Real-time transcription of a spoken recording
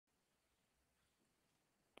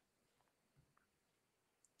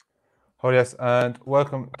Oh yes, and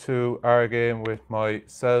welcome to our game with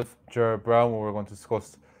myself, Ger Brown, where we're going to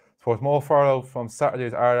discuss suppose more follow from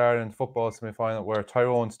Saturday's All-Ireland football semi-final, where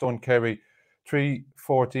Tyrone stunned Kerry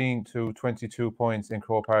 3-14 to 22 points in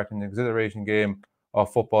Croke Park in an exhilaration game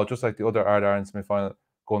of football, just like the other All-Ireland semi-final,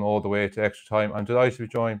 going all the way to extra time. I'm delighted to be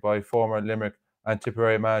joined by former Limerick and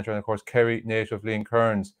Tipperary manager, and of course Kerry native Liam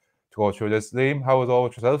Kearns, to go through this. Liam, how was all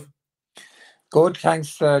with yourself? Good,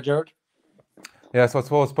 thanks, Jared. Yeah, so I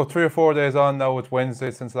suppose about 3 or 4 days on now, it's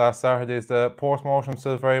Wednesday since last Saturday. Is the post-mortem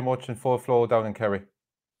still very much in full flow down in Kerry?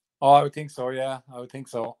 Oh, I would think so, yeah, I would think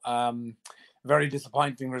so. Very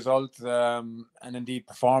disappointing result and indeed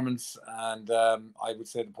performance. And I would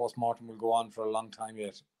say the post-mortem will go on for a long time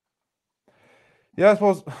yet. Yeah, I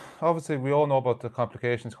suppose, obviously, we all know about the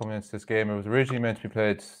complications coming into this game. It was originally meant to be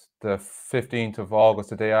played the 15th of August,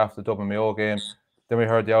 the day after the Dublin Mayo game. Then we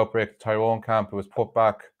heard the outbreak at Tyrone camp. It was put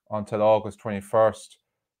back until August 21st.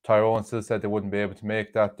 Tyrone still said they wouldn't be able to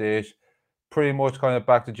make that date. Pretty much kind of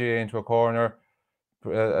backed the GA into a corner.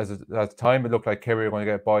 At the time, it looked like Kerry were going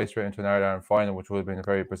to get by straight into an Ireland final, which would have been a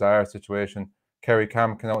very bizarre situation. Kerry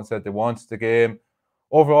camp came out and said they wanted the game.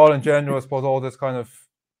 Overall, in general, I suppose all this kind of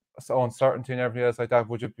uncertainty and everything else like that,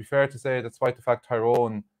 would it be fair to say that despite the fact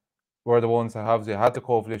Tyrone were the ones that obviously had the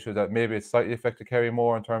COVID issue, that maybe it slightly affected Kerry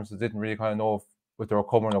more in terms of they didn't really kind of know if they were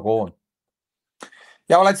coming or going?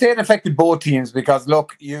 Yeah, well, I'd say it affected both teams because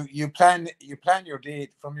look, you plan your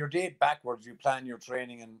date from your date backwards. You plan your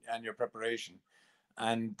training and your preparation,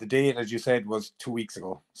 and the date, as you said, was 2 weeks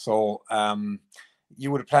ago. So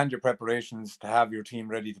you would have planned your preparations to have your team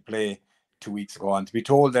ready to play 2 weeks ago, and to be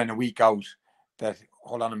told then a week out that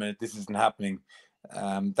hold on a minute, this isn't happening.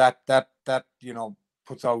 That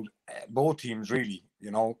puts out both teams really.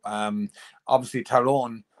 Obviously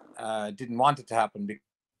Tyrone didn't want it to happen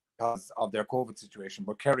because of their COVID situation,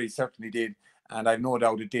 but Kerry certainly did, and I've no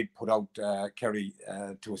doubt it did put out Kerry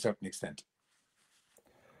to a certain extent.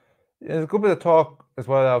 Yeah, there's a good bit of talk as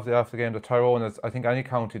well after the game that Tyrone, as I think any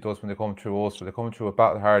county does when they come through Ulster, they come through a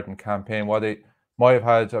battle-hardened campaign. While they might have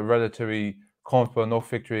had a relatively comfortable enough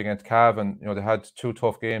victory against Cavan, they had two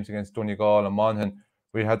tough games against nGael and Monaghan.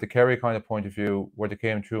 We had the Kerry kind of point of view where they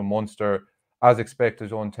came through Munster as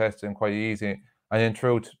expected, untested and quite easy. And in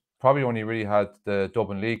truth, probably only really had the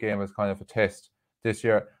Dublin League game as kind of a test this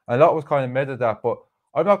year. And a lot was kind of made of that, but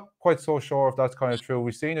I'm not quite so sure if that's kind of true.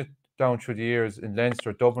 We've seen it down through the years in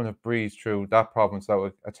Leinster. Dublin have breezed through that province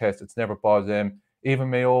without a test. It's never bothered them.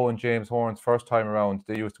 Even Mayo and James Horn's first time around,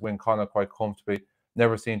 they used to win Connacht quite comfortably.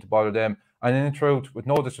 Never seemed to bother them. And in truth, with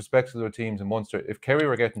no disrespect to the teams in Munster, if Kerry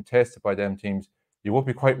were getting tested by them teams, you would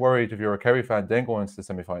be quite worried if you're a Kerry fan then going into the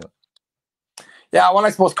semi-final. Yeah, well, I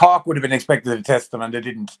suppose Cork would have been expected to test them, and they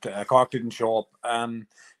didn't. Cork didn't show up.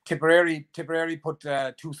 Tipperary put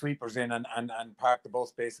two sweepers in and parked the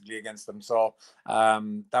bus basically against them. So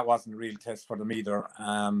that wasn't a real test for them either.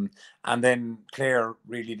 And then Clare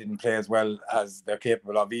really didn't play as well as they're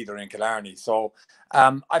capable of either in Killarney. So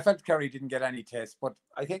I felt Kerry didn't get any test. But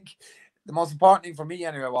I think the most important thing for me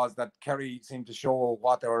anyway was that Kerry seemed to show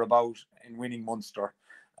what they were about in winning Munster.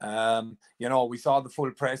 We saw the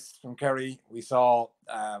full press from Kerry. We saw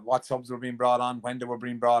what subs were being brought on, when they were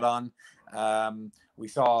being brought on. We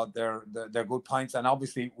saw their good points, and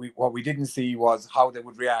obviously what we didn't see was how they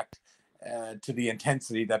would react to the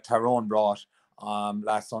intensity that Tyrone brought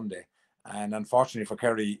last Sunday. And unfortunately for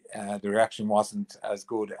Kerry, the reaction wasn't as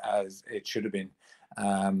good as it should have been,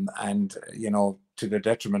 and to their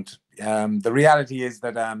detriment. The reality is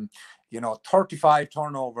that 35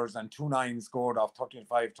 turnovers and 2 9 scored off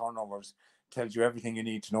 35 turnovers tells you everything you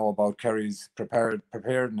need to know about Kerry's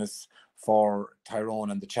preparedness for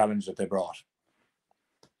Tyrone and the challenge that they brought.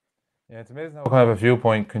 Yeah, it's amazing how kind of a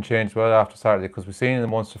viewpoint can change well after Saturday, because we've seen in the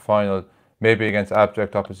Munster final, maybe against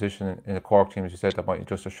abject opposition in a Cork team, as you said, that might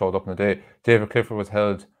just have showed up in the day. David Clifford was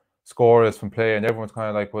held scoreless from play, and everyone's kind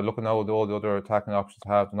of like, well, looking at all the other attacking options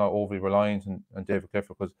have, they're not overly reliant on David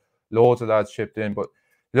Clifford, because loads of lads chipped in. But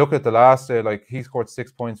you look at the last day, like he scored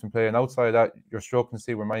 6 points from play, and outside of that, you're struggling to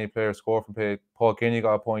see where many players score from play. Paul Guinea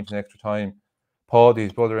got a point in extra time. Paul,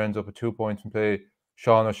 his brother, ends up with 2 points from play.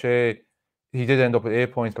 Sean O'Shea, he did end up with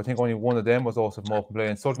 8 points, but I think only one of them was also from open play.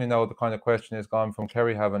 And suddenly now the kind of question is gone from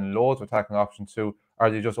Kerry having loads of attacking options to, are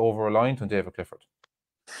they just over-reliant on David Clifford?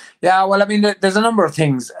 Yeah, well, I mean, there's a number of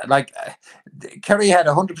things. Like Kerry had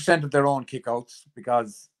 100% of their own kickouts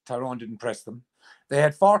because Tyrone didn't press them. They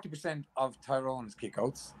had 40% of Tyrone's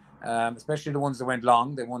kickouts, especially the ones that went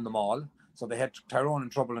long. They won them all. So they had Tyrone in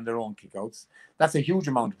trouble in their own kickouts. That's a huge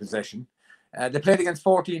amount of possession. They played against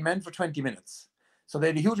 14 men for 20 minutes. So they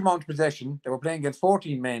had a huge amount of possession. They were playing against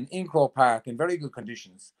 14 men in Croke Park in very good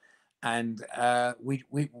conditions. and we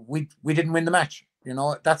didn't win the match. You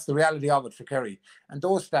know, that's the reality of it for Kerry, and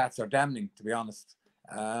those stats are damning, to be honest.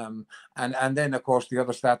 And then of course the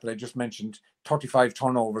other stat that I just mentioned, 35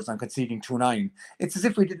 turnovers and conceding 2-9. It's as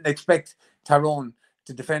if we didn't expect Tyrone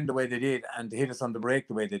to defend the way they did and to hit us on the break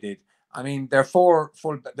the way they did. I mean, their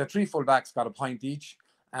three full backs got a point each,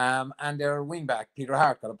 and their wing back Peter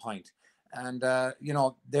Hart got a point. And you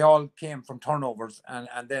know, they all came from turnovers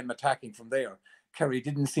and them attacking from there. Kerry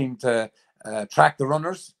didn't seem to track the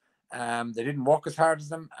runners. They didn't work as hard as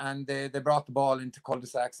them, and they brought the ball into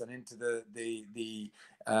cul-de-sacs and into the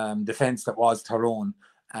defence that was Tyrone,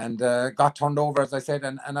 and got turned over, as I said,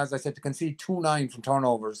 and as I said, to concede 2-9 from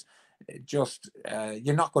turnovers, just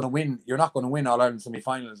you're not going to win. You're not going to win All-Ireland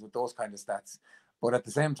semi-finals with those kind of stats. But at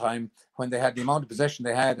the same time, when they had the amount of possession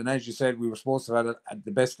they had, and as you said, we were supposed to have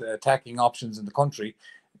the best attacking options in the country,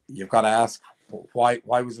 you've got to ask, why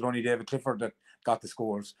was it only David Clifford that got the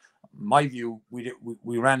scores? My view,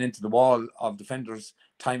 we ran into the wall of defenders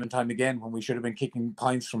time and time again when we should have been kicking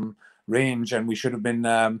points from range, and we should have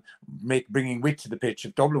been bringing width to the pitch.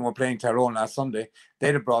 If Dublin were playing Tyrone last Sunday,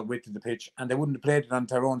 they'd have brought width to the pitch, and they wouldn't have played it on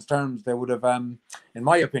Tyrone's terms. They would have, in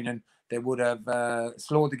my opinion, they would have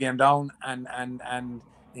slowed the game down and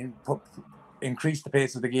increased the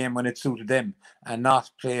pace of the game when it suited them, and not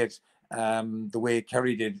play it the way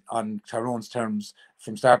Kerry did on Tyrone's terms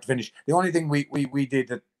from start to finish. The only thing we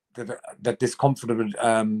did that discomforted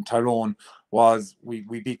Tyrone was we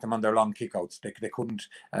beat them on their long kickouts. They couldn't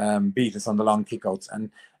beat us on the long kickouts,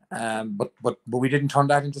 and but we didn't turn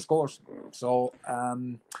that into scores. So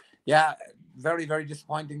yeah, very, very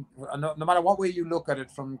disappointing. No matter what way you look at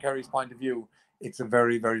it from Kerry's point of view, it's a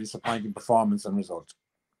very, very disappointing performance and result.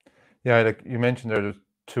 Yeah, like you mentioned, there's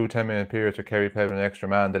 2 10-minute periods where Kerry played with an extra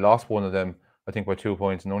man. They lost one of them, I think, by 2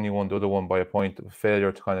 points, and only won the other one by a point of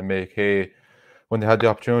failure to kind of make hay when they had the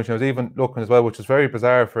opportunity. I was even looking as well, which was very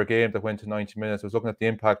bizarre for a game that went to 90 minutes. I was looking at the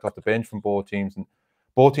impact of the bench from both teams, and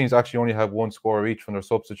both teams actually only had 1 scorer each from their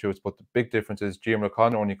substitutes. But the big difference is Jim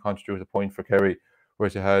O'Connor only contributed a point for Kerry,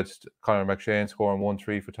 whereas you had Conor McShane scoring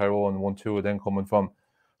 1-3 for Tyrone and 1-2 of them coming from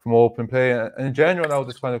open play. And in general, now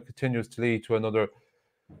this kind of continues to lead to another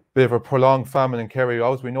bit of a prolonged famine in Kerry.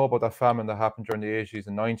 As we know about that famine that happened during the 80s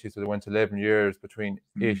and 90s, so they went 11 years between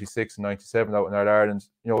 86 and 97 out in All-Ireland.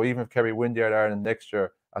 You know, even if Kerry win the All-Ireland next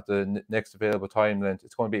year at the next available time length,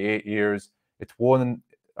 it's going to be 8 years. It's one in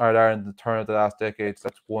All-Ireland in the turn of the last decade, so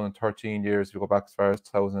that's 1 in 13 years if you go back as far as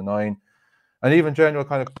 2009. And even general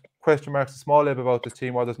kind of question marks a small bit about the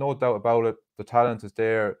team. Well, there's no doubt about it, the talent is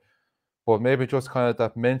there, but maybe just kind of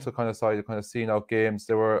that mental kind of side of kind of seeing out games.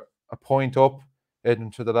 They were a point up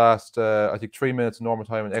heading to the last, I think, 3 minutes of normal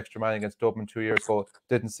time and extra man against Dublin 2 years ago.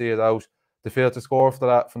 Didn't see it out. They failed to score for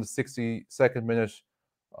that from the 62nd minute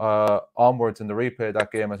onwards in the replay of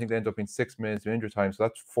that game. I think they ended up being 6 minutes of injury time, so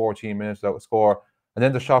that's 14 minutes without a score. And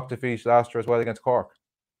then the shock defeat last year as well against Cork.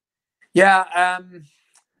 Yeah,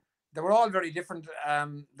 they were all very different.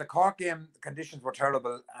 The Cork game, the conditions were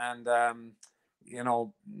terrible, and you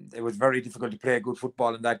know, it was very difficult to play good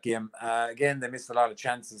football in that game. Again, they missed a lot of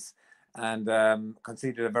chances and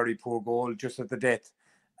conceded a very poor goal just at the death.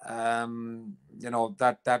 You know,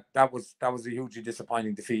 that was a hugely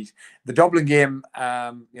disappointing defeat. The Dublin game,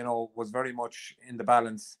 you know, was very much in the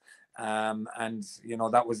balance, and you know,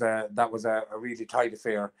 that was a really tight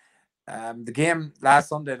affair. The game last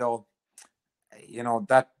Sunday, though, you know,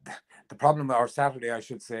 that the problem, or Saturday, I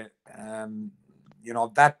should say, you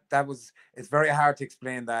know, that was, it's very hard to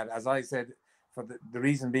explain that, as I said, for the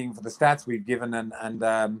reason being for the stats we've given,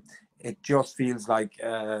 and it just feels like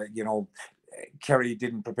you know, Kerry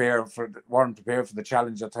weren't prepared for the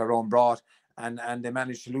challenge that Tyrone brought, and they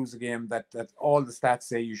managed to lose a game that all the stats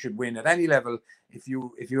say you should win at any level if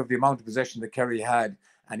you have the amount of possession that Kerry had,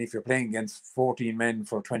 and if you're playing against 14 men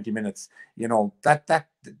for 20 minutes, you know, that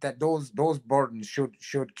those burdens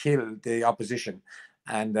should kill the opposition.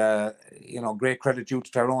 And you know, great credit due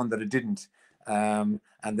to Tyrone that it didn't. And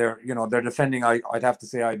they're defending. I'd have to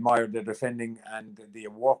say I admired their defending and the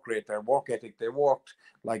work rate, their work ethic. They worked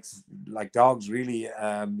like dogs, really.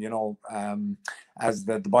 You know, as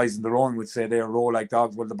the boys in the Rowan would say, they roll like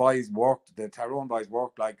dogs. Well, the Tyrone boys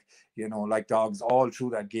worked like dogs all through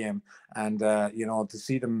that game. And you know, to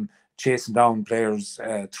see them chasing down players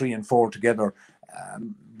 3 and 4 together.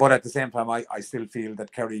 But at the same time, I still feel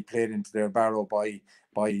that Kerry played into their barrow by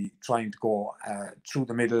trying to go through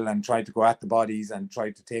the middle and try to go at the bodies and try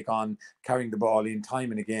to take on carrying the ball in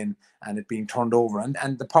time and again, and it being turned over.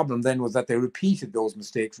 And the problem then was that they repeated those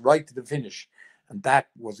mistakes right to the finish, and that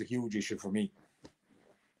was a huge issue for me.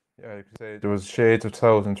 Yeah, you could say there was shades of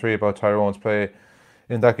 2003 about Tyrone's play.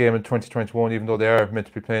 in that game in 2021, even though they are meant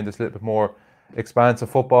to be playing this little bit more expansive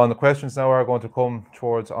football. And the questions now are going to come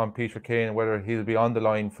towards on Peter Keane, whether he'll be on the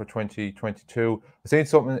line for 2022. I've seen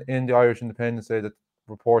something in the Irish Independent say that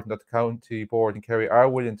reporting that the county board in Kerry are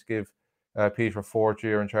willing to give Peter a fourth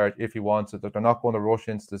year in charge if he wants it, that they're not going to rush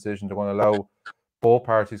into the decision. They're going to allow both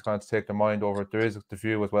parties kind of take their mind over it. There is the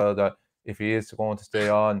view as well that if he is going to stay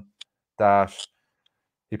on, that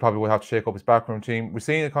he probably will have to shake up his backroom team. We've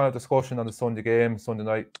seen a kind of discussion on the Sunday game, Sunday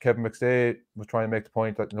night. Kevin McStay was trying to make the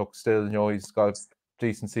point that, look, still, he's got a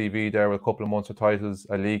decent CV there with a couple of months of titles,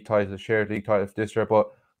 a league title, a shared league title for this year. But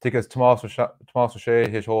I think as Tomás O'Shea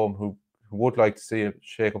hit home, who would like to see a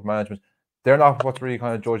shake up management, they're not what's really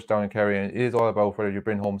kind of judged down in Kerry, and it is all about whether you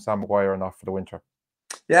bring home Sam Maguire or not for the winter.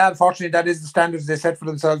 Yeah, unfortunately, that is the standards they set for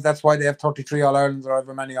themselves. That's why they have 33 All-Irelands or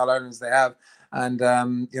however many All-Irelands they have. And,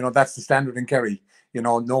 that's the standard in Kerry.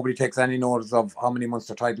 Nobody takes any notice of how many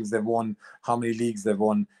Munster titles they've won, how many leagues they've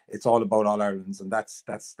won. It's all about All-Irelands, and that's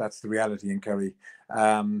the reality in Kerry.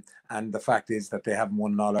 And the fact is that they haven't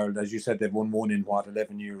won an All-Ireland. As you said, they've won one in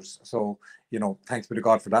 11 years. So, thanks be to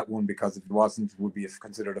God for that one, because if it wasn't, it would be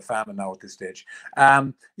considered a famine now at this stage.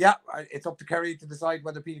 It's up to Kerry to decide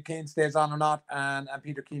whether Peter Keane stays on or not, and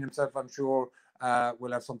Peter Keane himself, I'm sure,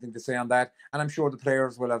 will have something to say on that, and I'm sure the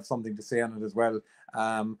players will have something to say on it as well.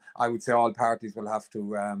 I would say all parties will have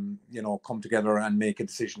to, come together and make a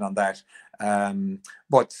decision on that.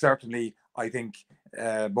 But certainly, I think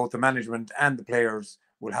both the management and the players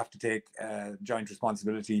will have to take joint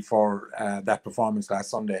responsibility for that performance last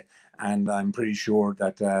Sunday. And I'm pretty sure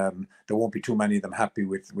that there won't be too many of them happy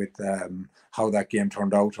with how that game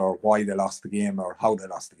turned out, or why they lost the game, or how they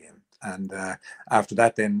lost the game. And after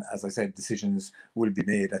that, then, as I said, decisions will be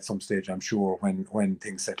made at some stage, I'm sure, when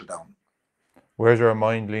things settle down. Where's your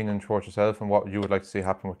mind leaning towards yourself, and what you would like to see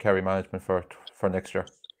happen with Kerry management for next year?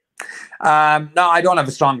 No, I don't have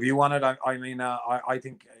a strong view on it. I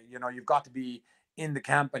think, you've got to be in the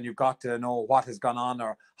camp, and you've got to know what has gone on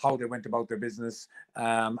or how they went about their business.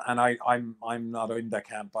 And I'm not in that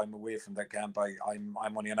camp. I'm away from that camp. I'm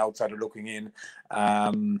only an outsider looking in.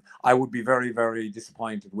 I would be very, very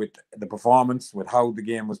disappointed with the performance, with how the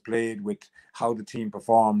game was played, with how the team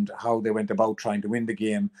performed, how they went about trying to win the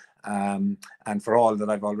game, and for all that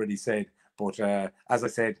I've already said. But as I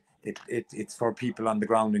said, it's for people on the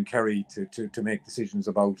ground in Kerry to make decisions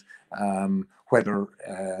about whether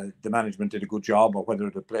the management did a good job, or whether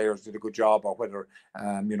the players did a good job, or whether,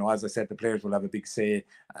 as I said, the players will have a big say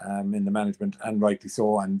in the management, and rightly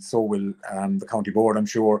so, and so will the county board, I'm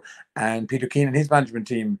sure, and Peter Keane and his management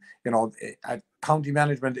team. County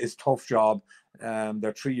management is a tough job.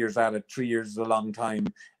 They're 3 years at it. 3 years is a long time,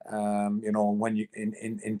 when you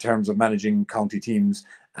in terms of managing county teams.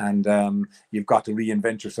 And you've got to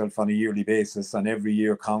reinvent yourself on a yearly basis, and every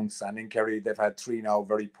year counts. And in Kerry, they've had 3 now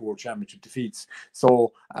very poor championship defeats.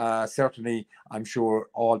 So certainly, I'm sure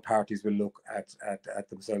all parties will look at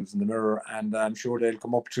themselves in the mirror, and I'm sure they'll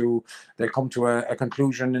come to a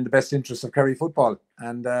conclusion in the best interest of Kerry football.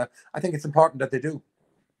 And I think it's important that they do.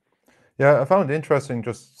 Yeah, I found it interesting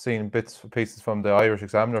just seeing bits and pieces from the Irish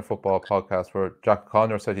Examiner football podcast, where Jack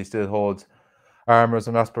O'Connor said he still holds armours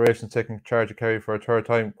and aspirations taking charge of Kerry for a third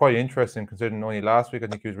time. Quite interesting, considering only last week I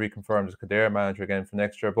think he was reconfirmed as Kildare manager again for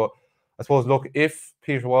next year. But I suppose, look, if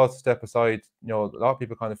Peter was to step aside, a lot of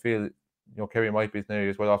people kind of feel, Kerry might be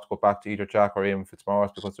scenario as well have to go back to either Jack or Eamon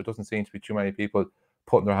Fitzmaurice, because there doesn't seem to be too many people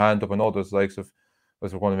putting their hand up. And others, likes of,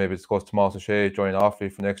 as we're going to maybe discuss, Tomás O'Shea joining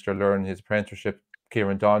Offaly for next year, learning his apprenticeship,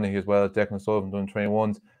 Kieran Donaghy as well, Declan Sullivan doing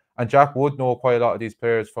 21s. And Jack would know quite a lot of these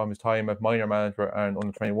players from his time at minor manager and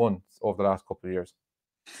under 21s over the last couple of years.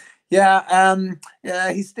 Yeah,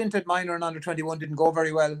 his stint at minor and under 21 didn't go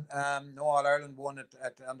very well. No All-Ireland won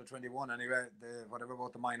at under 21 anyway. Whatever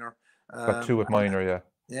about the minor. Got 2 at minor, yeah.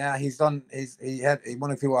 Yeah, he won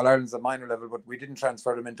a few All-Irelands at minor level, but we didn't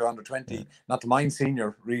transfer him into under 20, not to mind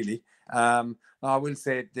senior, really. I will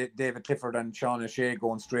say David Clifford and Sean O'Shea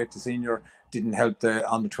going straight to senior didn't help the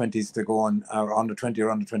under 20s to go on, or under 20 or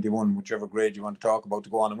under 21, whichever grade you want to talk about, to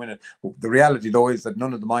go on and win it. The reality, though, is that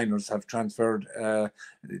none of the minors have transferred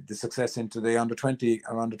the success into the under 20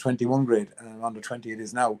 or under 21 grade. Under 20 it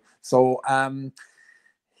is now. So,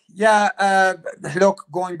 look,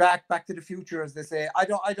 going back to the future, as they say, I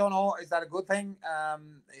don't know. Is that a good thing?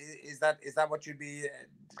 Is that what you'd be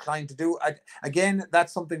inclined to do? Again,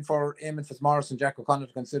 that's something for Eamon Fitzmaurice and Jack O'Connor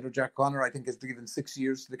to consider. Jack O'Connor, I think, has given 6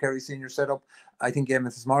 years to the Kerry senior setup. I think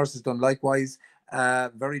Eamon Fitzmaurice has done likewise.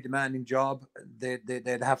 very demanding job.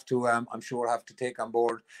 They'd have to, I'm sure, have to take on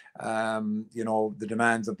board, the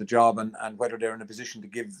demands of the job and whether they're in a position to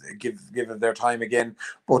give it their time again.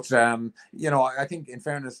 But I think, in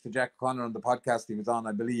fairness to Jack O'Connor on the podcast he was on,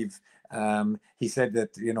 I believe, he said that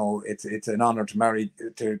it's an honour to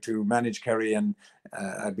manage Kerry, and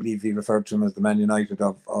I believe he referred to him as the Man United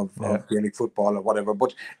of Gaelic football or whatever.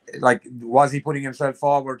 But was he putting himself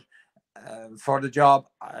forward for the job?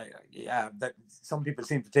 That some people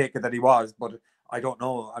seem to take it that he was, but I don't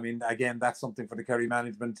know. I mean, again, that's something for the Kerry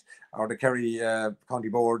management or the Kerry county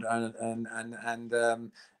board and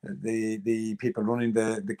the people running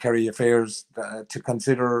the Kerry affairs to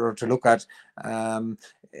consider or to look at.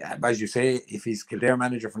 As you say, if he's Kildare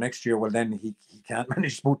manager for next year, well, then he can't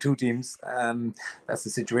manage both two teams. That's the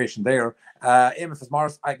situation there. Eamon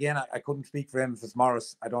Fitzmaurice, again, I couldn't speak for Eamon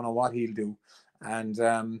Fitzmaurice. I don't know what he'll do. And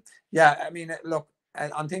I mean, look,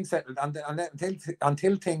 until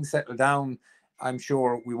things settle down, I'm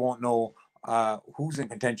sure we won't know who's in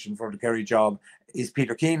contention for the Kerry job. Is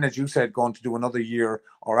Peter Keane, as you said, going to do another year,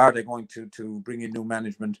 or are they going to bring in new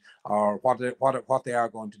management, or what they are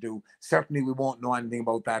going to do? Certainly, we won't know anything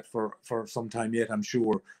about that for some time yet. I'm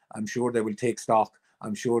sure they will take stock.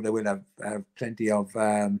 I'm sure they will have plenty of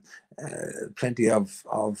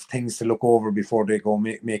things to look over before they go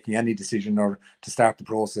making any decision or to start the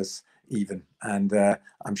process even. And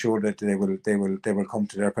I'm sure that they will come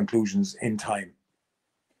to their conclusions in time.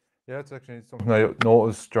 Yeah, it's actually something I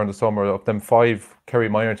noticed during the summer. Of them 5 Kerry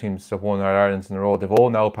minor teams that won All-Ireland in a row, they've all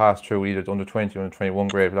now passed through either the under-20 or under-21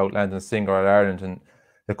 grade without landing a single All-Ireland. And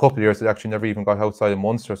a couple of years they actually never even got outside of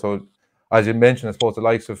Munster. So, as you mentioned, I suppose the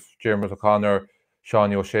likes of Jeremy O'Connor,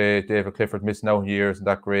 Sean O'Shea, David Clifford missing out years in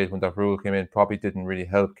that grade when that rule came in probably didn't really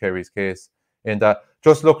help Kerry's case. In that,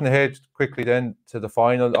 just looking ahead quickly then to the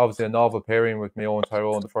final, obviously a novel pairing with Mayo and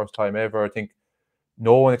Tyrone, the first time ever. I think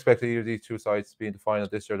no one expected either of these two sides to be in the final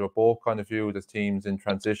this year. They were both kind of viewed as teams in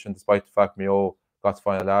transition, despite the fact Mayo got to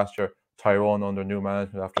final last year. Tyrone under new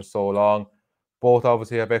management after so long. Both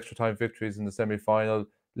obviously have extra time victories in the semi-final. A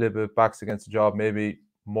little bit backs against the job, maybe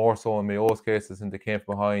more so in Mayo's cases, and they came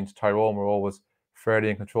from behind. Tyrone were always fairly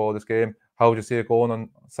in control of this game. How would you see it going on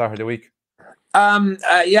Saturday week?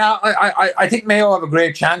 I think Mayo have a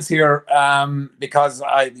great chance here because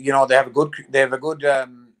they have a good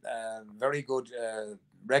very good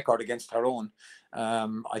record against Tyrone.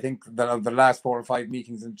 I think that of the last 4 or 5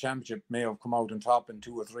 meetings in the championship, Mayo have come out on top in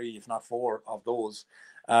 2 or 3, if not 4 of those.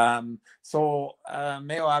 So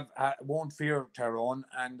Mayo won't fear Tyrone,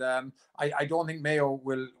 and I don't think Mayo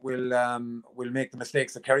will make the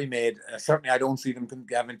mistakes that Kerry made. Certainly, I don't see them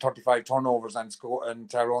having 35 turnovers and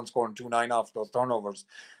Tyrone scoring 2-9 off those turnovers.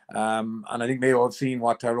 And I think Mayo have seen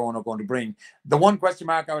what Tyrone are going to bring. The one question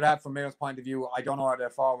mark I would have from Mayo's point of view, I don't know are their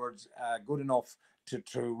forwards good enough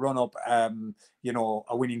to run up a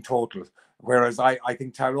winning total. Whereas I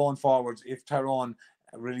think Tyrone forwards, if Tyrone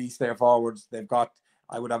release their forwards,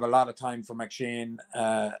 I would have a lot of time for McShane.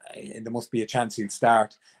 There must be a chance he'll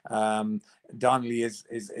start. Donnelly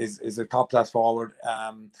is a top class forward.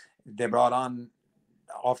 They brought on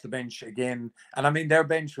off the bench again, and I mean their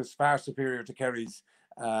bench was far superior to Kerry's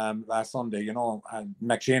last Sunday.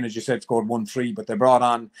 McShane, as you said, scored 1-3, but they brought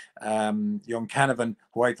on young Canavan,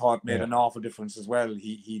 who I thought made an awful difference as well.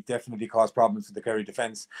 He definitely caused problems for the Kerry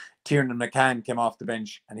defence. Tiernan McCann came off the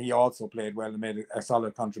bench, and he also played well and made a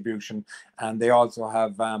solid contribution. And they also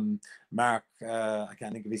have Mark, I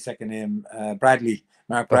can't think of his second name, Bradley.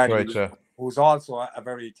 Mark Bradley, right, who's also a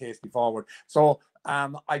very tasty forward. So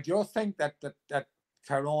I just think that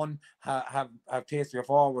Tyrone have tastier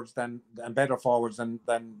forwards and better forwards than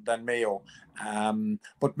Mayo.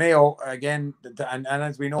 But Mayo, again, and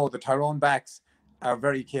as we know, the Tyrone backs are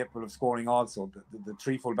very capable of scoring also. The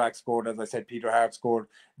 3 full backs scored, as I said, Peter Hart scored.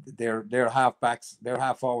 Their half backs, their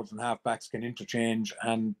half forwards and half backs can interchange,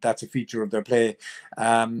 and that's a feature of their play.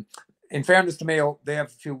 In fairness to Mayo, they have a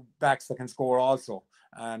few backs that can score also,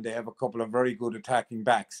 and they have a couple of very good attacking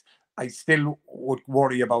backs. I still would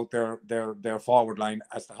worry about their forward line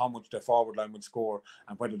as to how much their forward line would score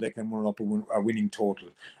and whether they can run up a winning total.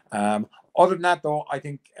 Other than that, though, I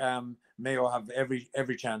think Mayo have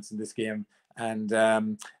every chance in this game, and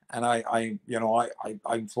I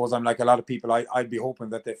suppose I'm like a lot of people. I'd be hoping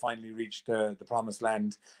that they finally reach the promised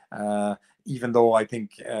land, even though I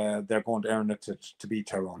think they're going to earn it to beat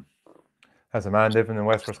Tyrone. As a man living in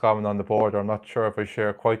West Roscommon on the border, I'm not sure if I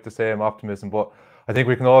share quite the same optimism, but I think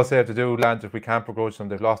we can all say to do land if we can't begrudge them.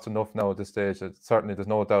 They've lost enough now at this stage. Certainly, there's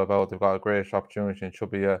no doubt about it. They've got a great opportunity and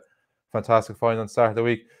should be a fantastic final on Saturday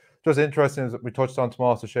week. Just interesting, as we touched on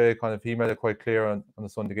Tomás O'Shea, he made it quite clear on the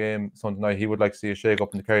Sunday night he would like to see a shake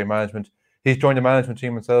up in the Kerry management. He's joined the management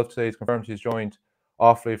team himself today. He's confirmed he's joined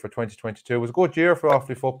Offaly for 2022. It was a good year for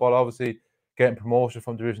Offaly football, obviously getting promotion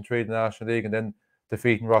from Division 3 to the National League and then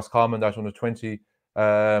defeating Roscommon that under 20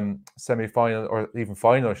 semi-final, or even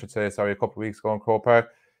final, I should say, sorry, a couple of weeks ago in Croke Park.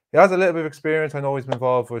 He has a little bit of experience. I know he's been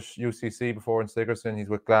involved with UCC before in Sigerson. He's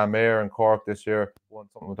with Mayo and Cork this year. Won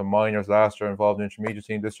something with the minors last year, involved in the intermediate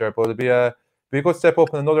team this year. But it'll be a good step up,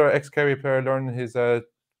 and another ex-Kerry player learning his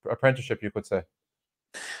apprenticeship, you could say.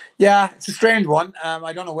 Yeah, it's a strange one.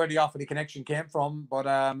 I don't know where the Offaly connection came from, but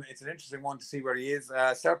it's an interesting one to see where he is.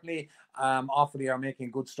 Certainly, Offaly are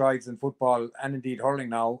making good strides in football and indeed hurling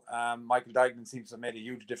now. Michael Dignan seems to have made a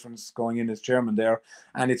huge difference going in as chairman there,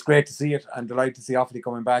 and it's great to see it. I'm delighted to see Offaly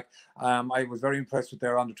coming back. I was very impressed with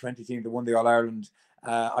their under-20 team that won the All-Ireland.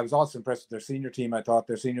 I was also impressed with their senior team. I thought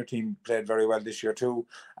their senior team played very well this year too,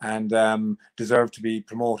 and deserved to be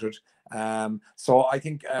promoted. So I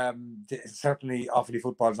think certainly Offaly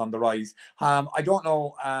football is on the rise. I don't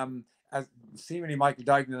know, as seemingly Michael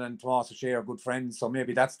Dignan and Tomás O'Shea are good friends, so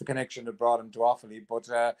maybe that's the connection that brought him to Offaly.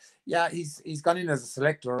 But yeah, he's gone in as a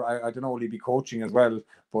selector. I don't know, will he be coaching as well?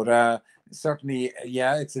 But certainly,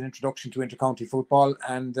 yeah, it's an introduction to intercounty football,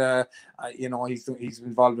 and you know, he's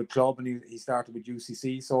involved with club, and he started with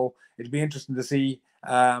UCC, so it'll be interesting to see.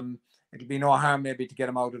 It'll be no harm maybe to get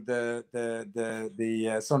him out of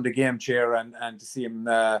the Sunday game chair and to see him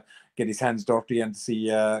get his hands dirty and to see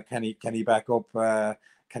can he back up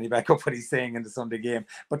what he's saying in the Sunday game.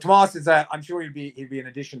 But Tomás is I'm sure he'll be an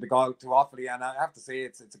addition to Offaly, and I have to say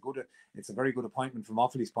it's a very good appointment from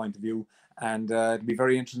Offaly's point of view, and it'll be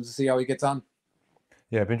very interesting to see how he gets on.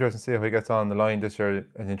 Yeah, it'll be interesting to see how he gets on the line this year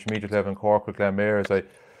at intermediate level in Cork with Glenmere, as I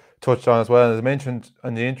touched on as well. As I mentioned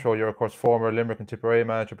in the intro, you're of course former Limerick and Tipperary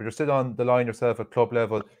manager, but you're still on the line yourself at club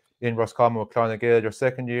level in Roscommon with Clann nGael. Your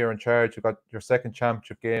second year in charge, you got your second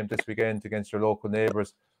championship game this weekend against your local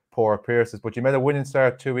neighbours, Port Pierces. But you made a winning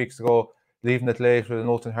start 2 weeks ago, leaving it late with an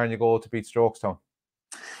Ultan Harney goal to beat Strokestown.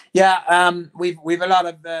 Yeah, we've a lot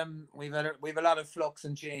of flux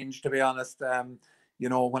and change, to be honest. You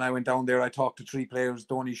know, when I went down there, I talked to three players: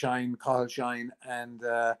 Donny Shine, Cathal Shine, and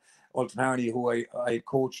Ultan Harney, who I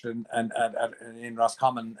coached in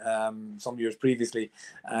Roscommon some years previously.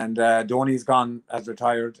 And Donny's gone, has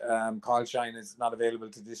retired. Cathal Shine is not available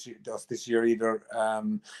to this year either.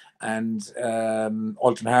 And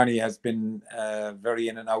Ultan Harney has been very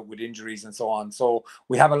in and out with injuries and so on. So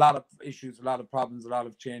we have a lot of issues, a lot of problems, a lot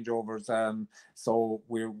of changeovers. So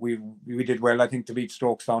we did well, I think, to beat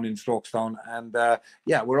Strokestown in Strokestown. And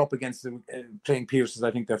yeah, we're up against playing Pierces.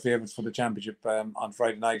 I think they're favourites for the championship on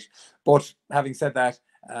Friday night. But having said that,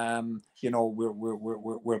 you know,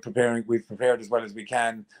 we're preparing. We've prepared as well as we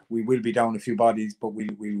can. We will be down a few bodies, but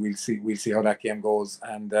we'll see how that game goes.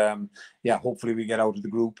 And yeah, hopefully we get out of the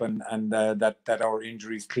group and that our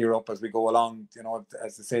injuries clear up as we go along. You know,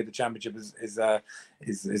 as I say, the championship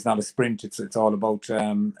is not a sprint. It's all about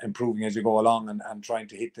improving as you go along and trying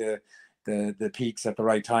to hit the peaks at the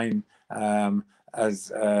right time. As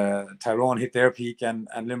Tyrone hit their peak and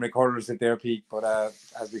Limerick hurlers hit their peak, but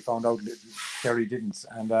as we found out, Kerry didn't,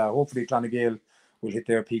 and hopefully Clann nGael will hit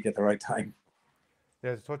their peak at the right time.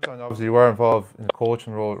 Yeah, to touch on, obviously you were involved in the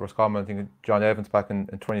coaching role at Roscommon, I think John Evans back in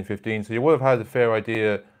 2015, so you would have had a fair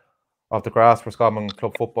idea of the grasp for Roscommon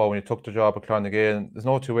club football when you took the job at Clann nGael. And there's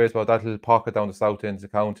no two ways about that little pocket down the south end of the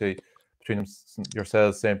county between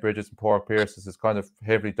yourselves, St. Bridget's and Port Pierces is kind of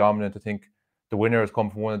heavily dominant. I think the winner has come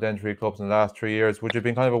from one of the three clubs in the last 3 years. Would you have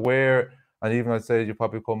been kind of aware, and even I'd say you've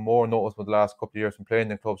probably become more noticeable the last couple of years from playing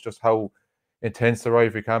in clubs, just how intense the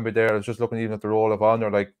rivalry can be there? I was just looking even at the roll of honour,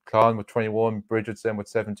 like Clann with 21, Bridget's then with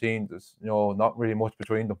 17. There's, you know, not really much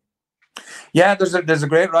between them. Yeah, there's a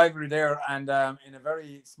great rivalry there, and in a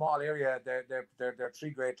very small area, they're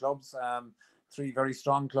three great clubs. Three very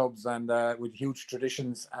strong clubs and with huge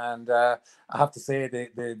traditions, and I have to say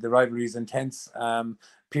the rivalry is intense.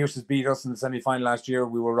 Pierces beat us in the semi-final last year.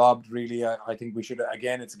 We were robbed, really. I think we should have,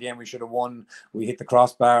 again, it's a game we should have won. We hit the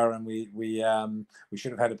crossbar and we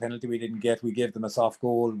should have had a penalty we didn't get. We gave them a soft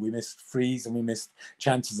goal. We missed frees and we missed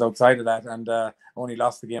chances outside of that, and only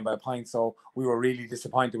lost the game by a point. So we were really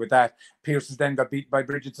disappointed with that. Pierces then got beat by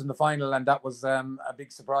Bridget's in the final, and that was a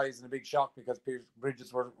big surprise and a big shock because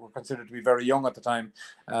Bridget's were considered to be very young at the time.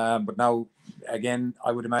 But now, again,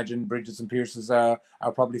 I would imagine Bridget's and Pierces are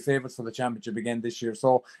probably favourites for the championship again this year.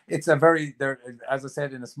 So it's a very, as I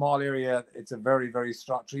said, in a small area, it's a very, very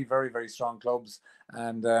strong, three very, very strong clubs,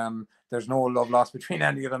 and there's no love lost between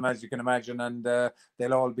any of them, as you can imagine, and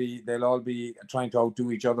they'll all be trying to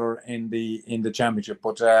outdo each other in the championship.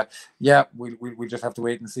 But yeah, we'll just have to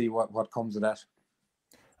wait and see what comes of that.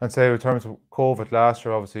 And say in terms of COVID last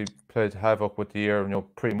year, obviously played havoc with the year,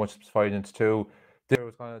 pretty much divided into two. There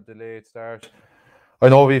was kind of a delayed start. I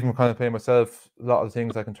know even kind of playing myself, a lot of the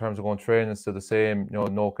things like in terms of going training is still the same,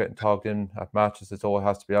 no getting togged in at matches, it all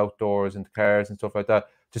has to be outdoors in the cars and stuff like that.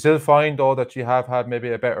 Do you still find though that you have had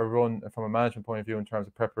maybe a better run from a management point of view in terms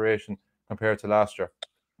of preparation compared to last year?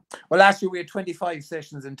 Well, last year we had 25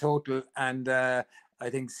 sessions in total, and I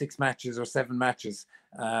think 6 matches or 7 matches.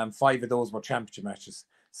 5 of those were championship matches.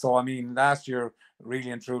 So I mean, last year, really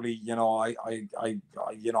and truly, I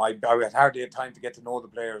had hardly had time to get to know the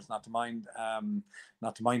players, not to mind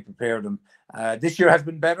prepare them. This year has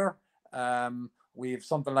been better. We have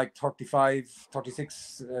something like 35,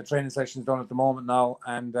 36 training sessions done at the moment now,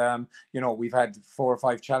 and we've had 4 or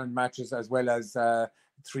 5 challenge matches as well as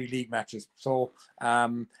 3 league matches. So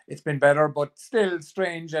it's been better, but still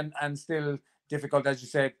strange and still difficult, as you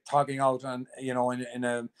said, togging out and in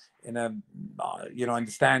the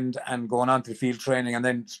stand and going on to the field training and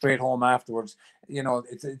then straight home afterwards.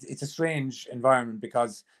 It's a strange environment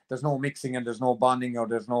because there's no mixing and there's no bonding, or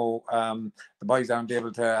there's no the boys aren't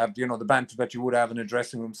able to have the banter that you would have in a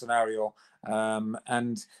dressing room scenario,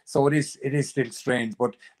 and so it is still strange.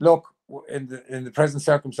 But look, in the present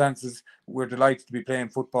circumstances, we're delighted to be playing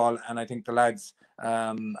football, and I think the lads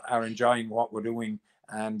are enjoying what we're doing.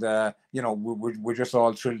 And we're just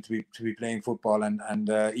all thrilled to be playing football, and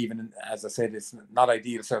even as I said, it's not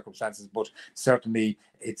ideal circumstances, but certainly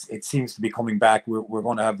it seems to be coming back. We're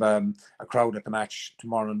going to have a crowd at the match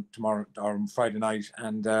tomorrow or Friday night,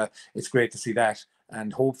 and it's great to see that.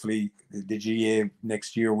 And hopefully the GA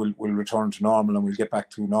next year will return to normal, and we'll get back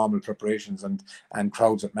to normal preparations and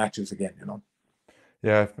crowds at matches again.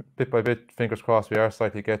 Yeah, bit by bit, fingers crossed, we are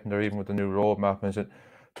slightly getting there, even with the new roadmap. And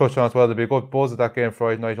touch on as well, there'll be a good buzz at that game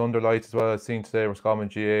Friday night under lights as well. I've seen today Roscommon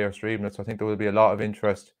GA are streaming it, so I think there will be a lot of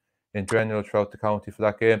interest in general throughout the county for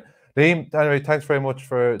that game. Liam, anyway, thanks very much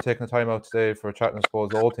for taking the time out today for chatting, I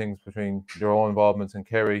suppose, all things between your own involvements in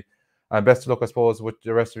Kerry. And best of luck, I suppose, with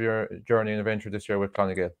the rest of your journey and adventure this year with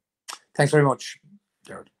Clann. Thanks very much,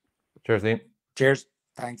 Jared. Cheers, Liam. Cheers.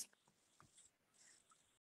 Thanks.